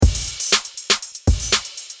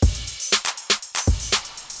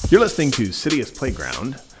You're listening to Citius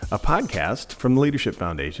Playground, a podcast from the Leadership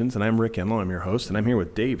Foundations, and I'm Rick Enlow. I'm your host, and I'm here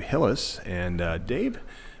with Dave Hillis. And Dave,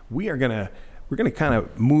 we're gonna kind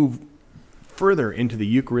of move further into the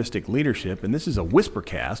Eucharistic leadership, and this is a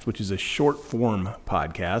Whispercast, which is a short-form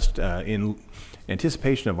podcast in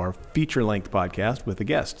anticipation of our feature-length podcast with a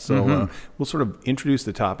guest. So we'll sort of introduce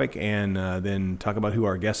the topic and then talk about who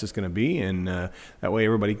our guest is going to be, and that way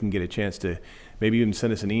everybody can get a chance to maybe even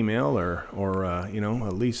send us an email or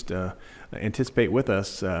at least anticipate with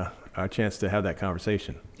us a chance to have that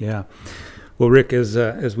conversation. Yeah. Well, Rick,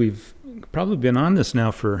 as we've probably been on this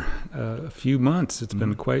now for a few months, it's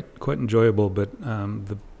been quite enjoyable. But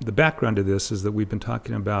the background to this is that we've been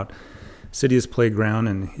talking about Citius Playground,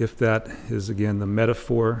 and if that is, again, the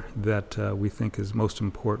metaphor that we think is most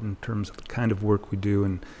important in terms of the kind of work we do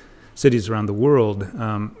in cities around the world,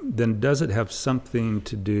 then does it have something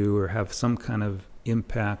to do or have some kind of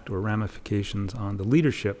impact or ramifications on the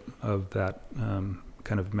leadership of that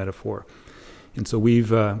kind of metaphor? And so we've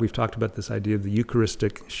talked about this idea of the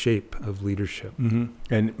Eucharistic shape of leadership.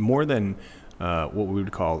 And more than what we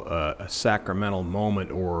would call a sacramental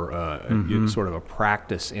moment or sort of a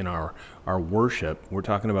practice in our worship, we're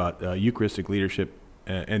talking about Eucharistic leadership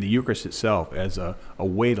and the Eucharist itself as a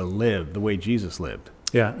way to live the way Jesus lived.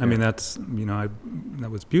 Yeah, I mean, that's,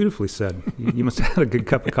 that was beautifully said. You must have had a good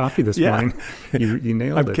cup of coffee this morning. You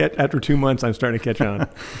nailed it. After 2 months, I'm starting to catch on.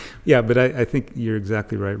 Yeah, but I think you're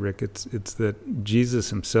exactly right, Rick. It's that Jesus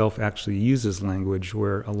himself actually uses language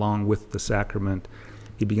where, along with the sacrament,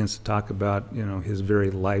 he begins to talk about, his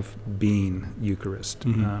very life being Eucharist.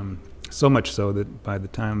 So much so that by the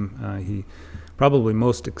time he probably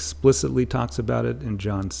most explicitly talks about it in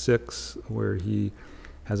John 6, where he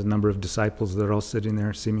has a number of disciples that are all sitting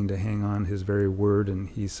there seeming to hang on his very word, and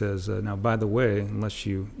he says, now, by the way, unless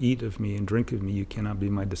you eat of me and drink of me, you cannot be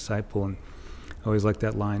my disciple. And I always like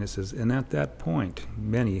that line. It says, and at that point,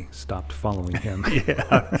 many stopped following him.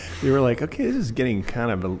 You were like, okay, this is getting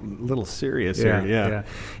kind of a little serious here. Yeah.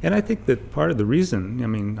 And I think that part of the reason,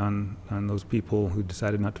 on those people who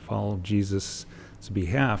decided not to follow Jesus'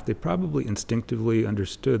 behalf, they probably instinctively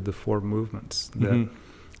understood the four movements that,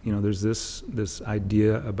 there's this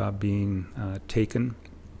idea about being taken.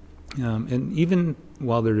 And even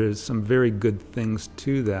while there is some very good things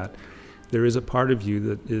to that, there is a part of you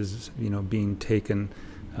that is, being taken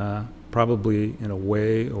probably in a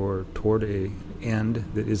way or toward a end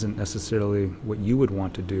that isn't necessarily what you would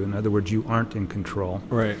want to do. In other words, you aren't in control.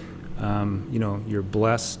 Right. You're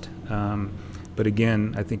blessed. But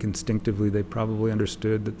again, I think instinctively they probably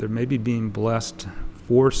understood that they're maybe being blessed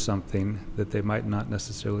for something that they might not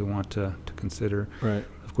necessarily want to consider. Right.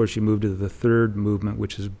 Of course, you move to the third movement,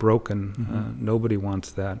 which is broken. Nobody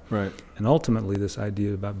wants that. Right. And ultimately, this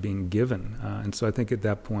idea about being given. And so I think at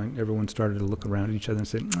that point, everyone started to look around at each other and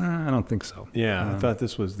say, I don't think so. Yeah, I thought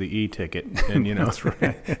this was the e-ticket. And, That's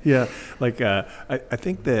right. Yeah, like I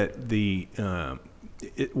think that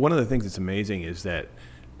one of the things that's amazing is that,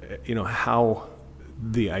 how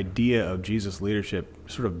the idea of Jesus' leadership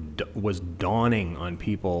sort of was dawning on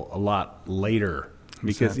people a lot later.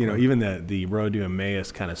 Because, Exactly. Even the road to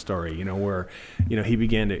Emmaus kind of story, where, he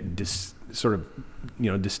began to distill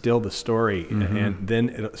the story, and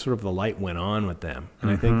then sort of the light went on with them. And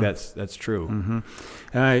I think that's true.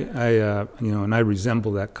 And I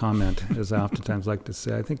resemble that comment, as I oftentimes like to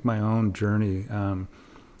say. I think my own journey,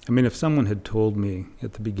 if someone had told me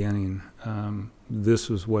at the beginning this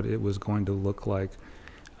was what it was going to look like,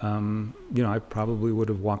 I probably would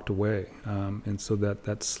have walked away. And so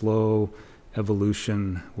that slow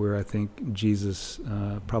evolution where I think Jesus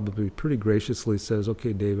probably pretty graciously says,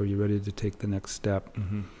 okay, Dave, are you ready to take the next step?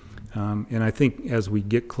 And I think as we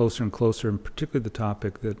get closer and closer, and particularly the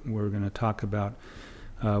topic that we're going to talk about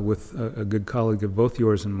with a good colleague of both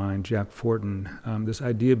yours and mine, Jack Fortin, this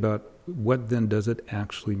idea about what then does it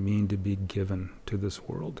actually mean to be given to this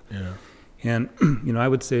world? Yeah. And, I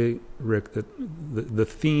would say, Rick, that the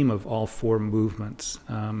theme of all four movements,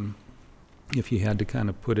 if you had to kind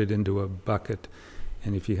of put it into a bucket,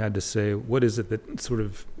 and if you had to say, what is it that sort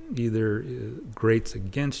of either grates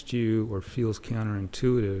against you or feels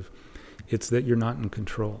counterintuitive, it's that you're not in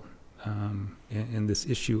control. And this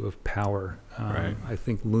issue of power, right. I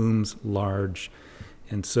think, looms large.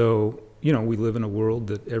 And so, we live in a world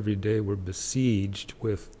that every day we're besieged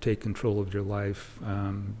with take control of your life,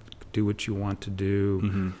 do what you want to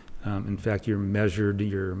do. In fact, your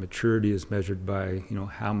maturity is measured by,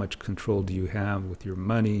 how much control do you have with your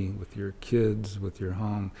money, with your kids, with your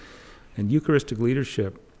home. And Eucharistic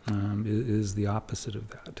leadership is the opposite of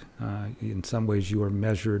that. In some ways, you are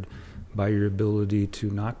measured by your ability to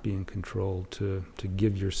not be in control, to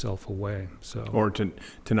give yourself away. So, or to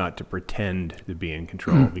not to pretend to be in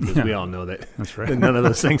control, because we all know that, that's right. that none of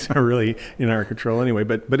those things are really in our control anyway.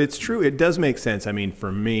 But it's true. It does make sense. I mean,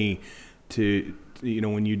 for me, to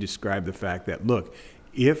when you describe the fact that, look,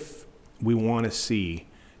 if we want to see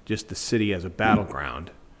just the city as a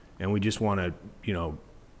battleground, and we just want to,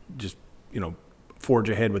 forge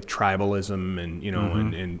ahead with tribalism and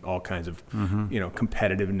and all kinds of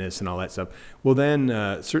competitiveness and all that stuff. Well, then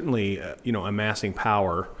certainly amassing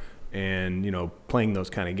power and playing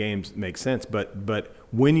those kind of games makes sense. But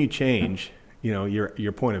when you change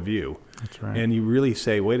your point of view, that's right, and you really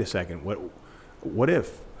say, wait a second, what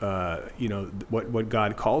if what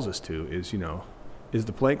God calls us to is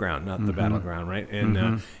the playground, not the battleground, right?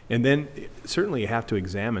 And and then certainly you have to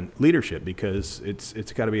examine leadership, because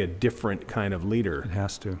it's got to be a different kind of leader. it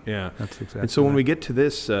has to. Yeah, That's exactly. and so when right. we get to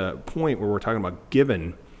this point where we're talking about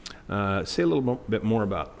given, say a little bit more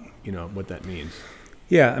about what that means.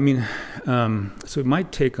 Yeah, I mean, so my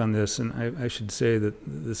take on this, and I should say that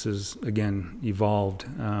this is, again, evolved.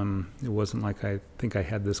 It wasn't like I think I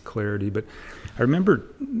had this clarity, but I remember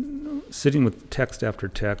sitting with text after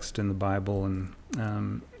text in the Bible, and,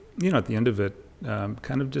 at the end of it,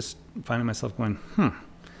 kind of just finding myself going,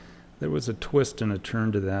 there was a twist and a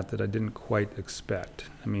turn to that I didn't quite expect.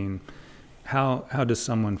 I mean, how does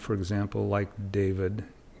someone, for example, like David,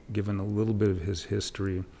 given a little bit of his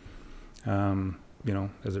history,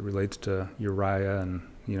 as it relates to Uriah and,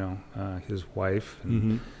 his wife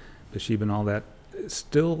and Bathsheba and all that,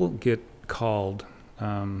 still get called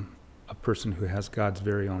a person who has God's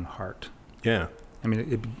very own heart. Yeah. I mean,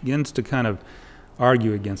 it begins to kind of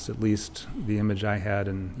argue against at least the image I had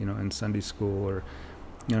in Sunday school, or,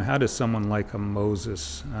 how does someone like a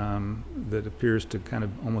Moses that appears to kind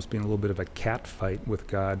of almost be in a little bit of a cat fight with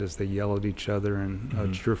God as they yell at each other and, oh,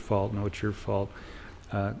 it's your fault, no, it's your fault,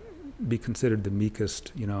 be considered the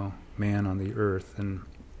meekest, man on the earth, and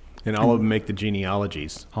all of them make the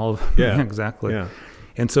genealogies. All of, yeah, exactly. Yeah.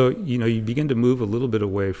 And so, you begin to move a little bit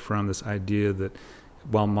away from this idea that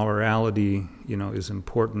while morality, is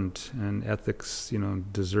important and ethics,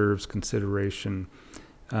 deserves consideration,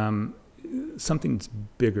 something's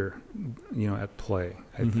bigger, at play,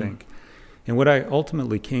 I think. And what I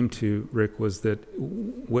ultimately came to, Rick, was that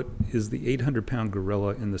what is the 800-pound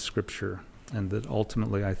gorilla in the Scripture, and that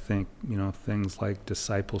ultimately I think, things like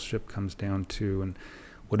discipleship comes down to, and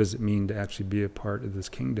what does it mean to actually be a part of this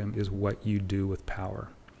kingdom, is what you do with power.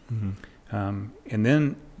 And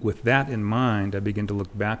then with that in mind, I begin to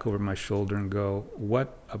look back over my shoulder and go,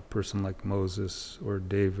 what a person like Moses or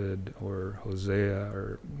David or Hosea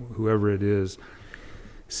or whoever it is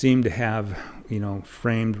seem to have,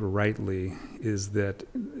 framed rightly, is that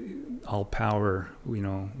all power,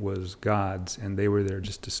 was God's, and they were there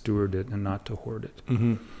just to steward it and not to hoard it.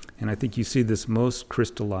 And I think you see this most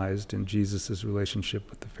crystallized in Jesus' relationship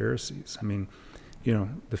with the Pharisees. I mean,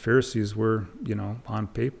 the Pharisees were, on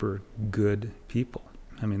paper, good people.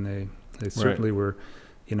 I mean, they certainly were,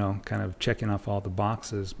 kind of checking off all the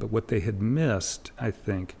boxes. But what they had missed, I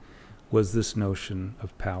think, was this notion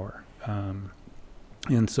of power.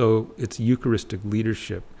 And so it's Eucharistic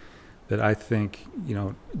leadership that I think,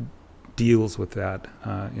 deals with that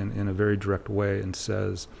in a very direct way, and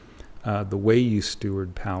says the way you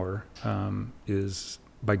steward power is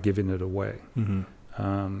by giving it away.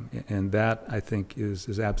 And that, I think,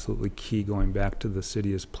 is absolutely key, going back to the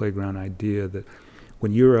city as playground idea, that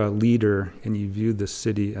when you're a leader and you view the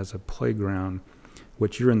city as a playground,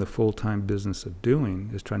 what you're in the full-time business of doing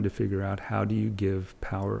is trying to figure out, how do you give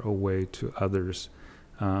power away to others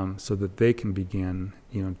so that they can begin,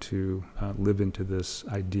 to live into this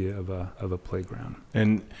idea of a playground.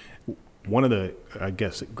 And one of the, I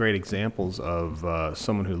guess, great examples of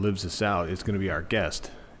someone who lives this out is going to be our guest,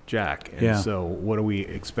 Jack. And so what do we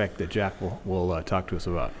expect that Jack will talk to us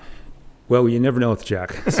about? Well, you never know with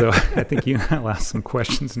Jack. So I think you and I will ask some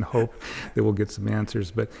questions and hope that we'll get some answers.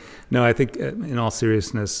 But no, I think in all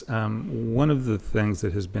seriousness, one of the things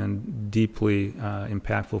that has been deeply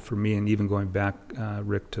impactful for me, and even going back,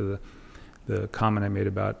 Rick, to the comment I made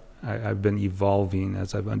about I've been evolving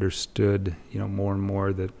as I've understood, more and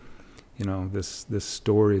more that, this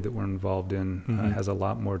story that we're involved in has a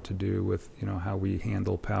lot more to do with, how we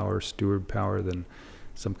handle power, steward power, than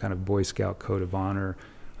some kind of Boy Scout code of honor.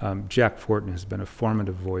 Jack Fortin has been a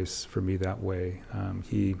formative voice for me that way.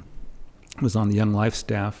 He was on the Young Life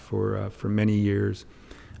staff for many years.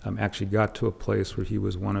 Actually got to a place where he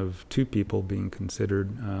was one of two people being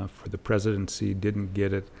considered for the presidency, didn't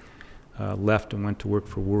get it. left and went to work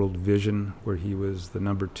for World Vision, where he was the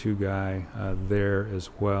number 2 guy there as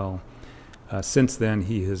well. Since then,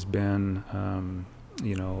 he has been,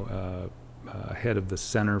 head of the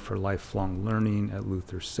Center for Lifelong Learning at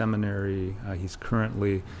Luther Seminary. He's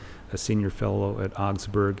currently a senior fellow at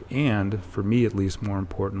Augsburg, and for me at least, more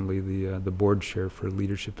importantly, the board chair for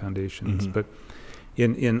Leadership Foundations. Mm-hmm. But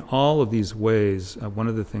in all of these ways, one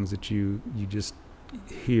of the things that you just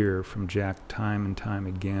hear from Jack time and time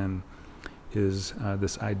again is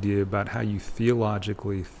this idea about how you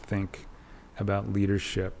theologically think about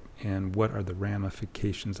leadership and what are the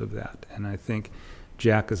ramifications of that. And I think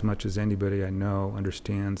Jack, as much as anybody I know,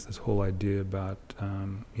 understands this whole idea about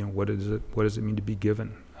what does it mean to be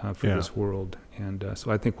given for this world. And so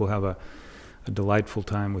I think we'll have a delightful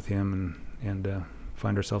time with him and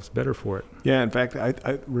find ourselves better for it. Yeah, in fact,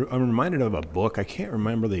 I'm reminded of a book. I can't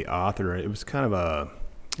remember the author. It was kind of a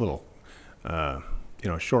little,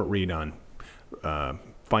 short read on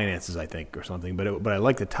finances, I think, or something. But I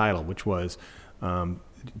like the title, which was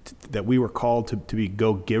that we were called to be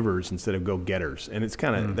go-givers instead of go-getters. And it's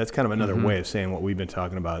that's kind of another way of saying what we've been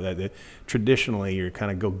talking about. That traditionally you're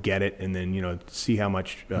kind of go get it, and then see how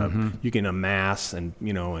much you can amass, and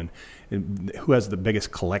and who has the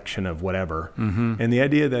biggest collection of whatever. And the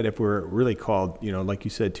idea that if we're really called, like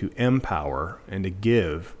you said, to empower and to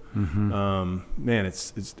give, man,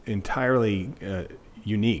 it's entirely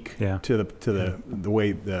unique to the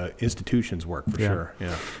way the institutions work, for sure.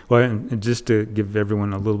 Yeah. Well, and just to give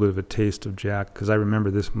everyone a little bit of a taste of Jack, because I remember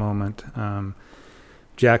this moment.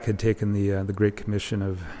 Jack had taken the Great Commission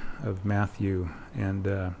of Matthew, and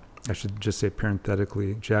I should just say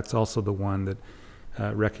parenthetically, Jack's also the one that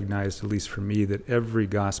recognized, at least for me, that every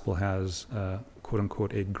gospel has quote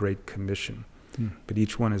unquote a Great Commission, but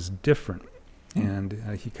each one is different. And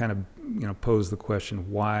he kind of posed the question,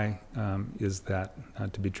 why is that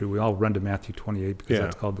to be true? We all run to Matthew 28 because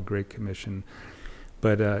that's called the Great Commission.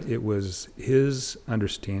 But it was his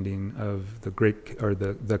understanding of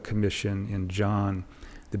the Commission in John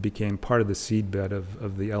that became part of the seedbed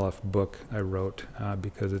of the LF book I wrote,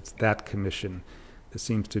 because it's that commission that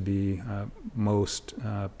seems to be most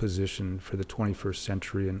positioned for the 21st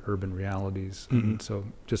century and urban realities. And so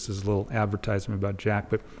just as a little advertisement about Jack,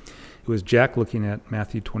 but it was Jack looking at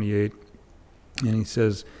Matthew 28, and he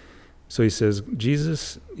says,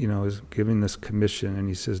 Jesus, is giving this commission, and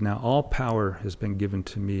he says, now all power has been given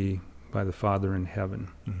to me by the Father in heaven,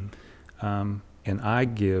 and I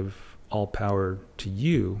give all power to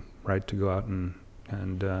you, right, to go out and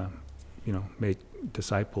make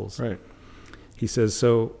disciples. Right. He says,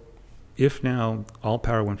 so if now all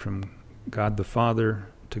power went from God the Father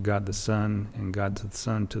to God the Son, and God the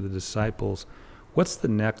Son to the disciples, what's the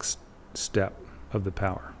next step of the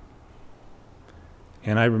power?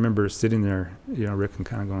 And I remember sitting there, Rick, and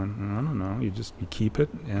kind of going, I don't know, you keep it.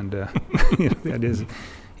 And the idea is,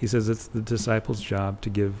 he says it's the disciples' job to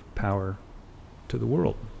give power to the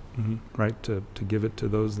world, right? To give it to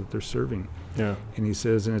those that they're serving. Yeah. And he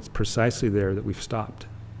says, and it's precisely there that we've stopped.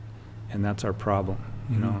 And that's our problem.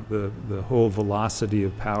 The whole velocity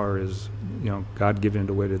of power is, God giving it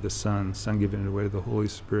away to the Son giving it away to the Holy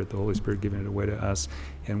Spirit giving it away to us,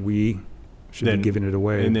 and we should be giving it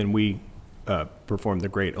away. And then we perform the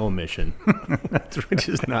great omission, which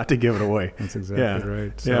is not to give it away. That's exactly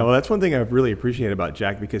right. So, well, that's one thing I really appreciate about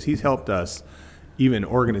Jack, because he's helped us even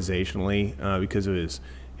organizationally because of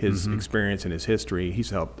his experience and his history. He's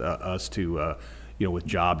helped us to with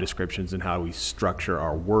job descriptions and how we structure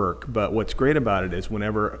our work. But what's great about it is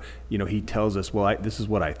whenever, he tells us, well, this is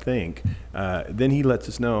what I think, then he lets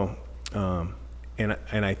us know.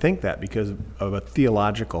 And I think that because of a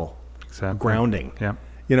theological grounding. Yeah.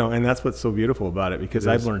 And that's what's so beautiful about it, because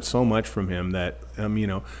I've learned so much from him that,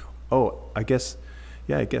 I guess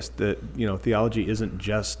that, theology isn't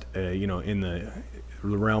just, in the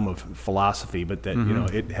realm of philosophy, but that,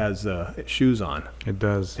 it has shoes on. It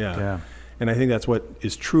does. Yeah. And I think that's what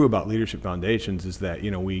is true about Leadership Foundations, is that,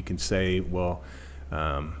 we can say, well,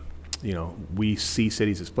 we see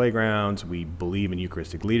cities as playgrounds, we believe in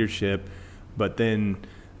Eucharistic leadership, but then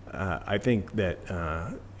I think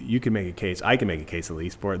that you can make a case, I can make a case at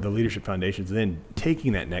least, for the Leadership Foundations then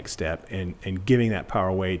taking that next step and giving that power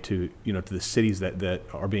away to, to the cities that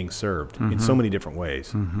are being served in so many different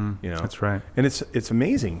ways. That's right. And it's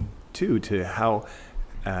amazing, too, to how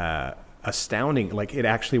astounding, like, it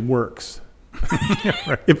actually works.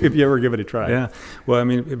 Right. If you ever give it a try. Yeah. Well,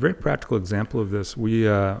 a very practical example of this, we,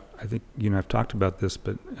 I think, I've talked about this,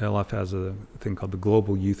 but LF has a thing called the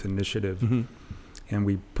Global Youth Initiative. And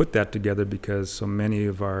we put that together because so many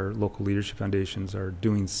of our local leadership foundations are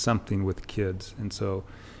doing something with kids. And so,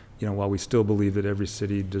 while we still believe that every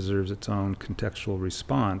city deserves its own contextual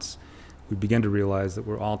response, we begin to realize that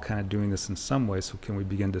we're all kind of doing this in some way, so can we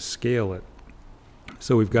begin to scale it?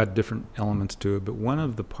 So we've got different elements to it, but one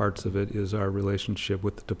of the parts of it is our relationship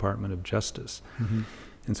with the Department of Justice. Mm-hmm.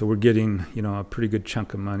 And so we're getting, a pretty good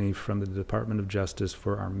chunk of money from the Department of Justice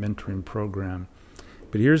for our mentoring program.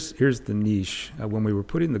 But here's the niche. When we were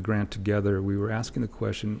putting the grant together, we were asking the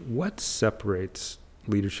question, what separates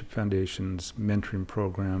Leadership Foundation's mentoring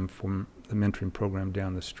program from the mentoring program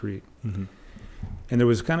down the street? Mm-hmm. And there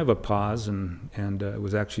was kind of a pause, and it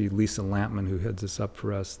was actually Lisa Lampman, who heads this up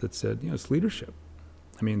for us, that said, it's leadership.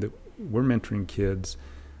 I mean, that we're mentoring kids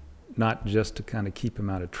not just to kind of keep them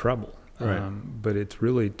out of trouble, right. But it's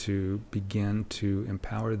really to begin to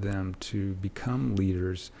empower them to become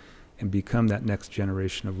leaders and become that next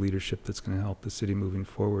generation of leadership that's going to help the city moving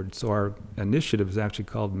forward. So our initiative is actually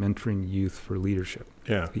called Mentoring Youth for Leadership,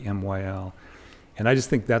 the MYL. And I just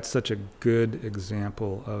think that's such a good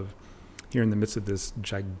example of, here in the midst of this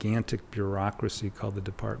gigantic bureaucracy called the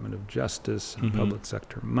Department of Justice and public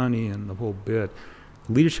sector money and the whole bit,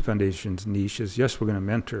 Leadership Foundation's niche is, yes, we're going to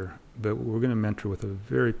mentor, but we're going to mentor with a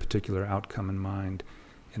very particular outcome in mind,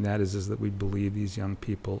 and that is that we believe these young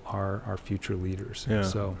people are our future leaders. Yeah.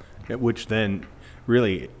 So, which then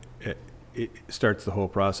really it starts the whole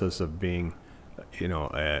process of being,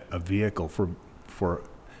 a vehicle for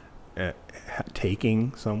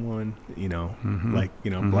taking someone,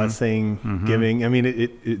 blessing, giving. I mean,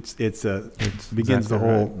 it begins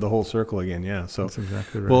exactly the whole circle again. Yeah. So that's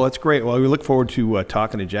exactly right. Well, that's great. Well, we look forward to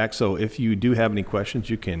talking to Jack. So if you do have any questions,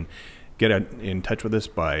 you can get in touch with us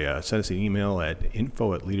by send us an email at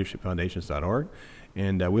info@leadershipfoundations.org.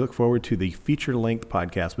 And we look forward to the feature-length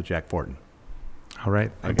podcast with Jack Fortin. All right.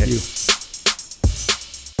 Thank you.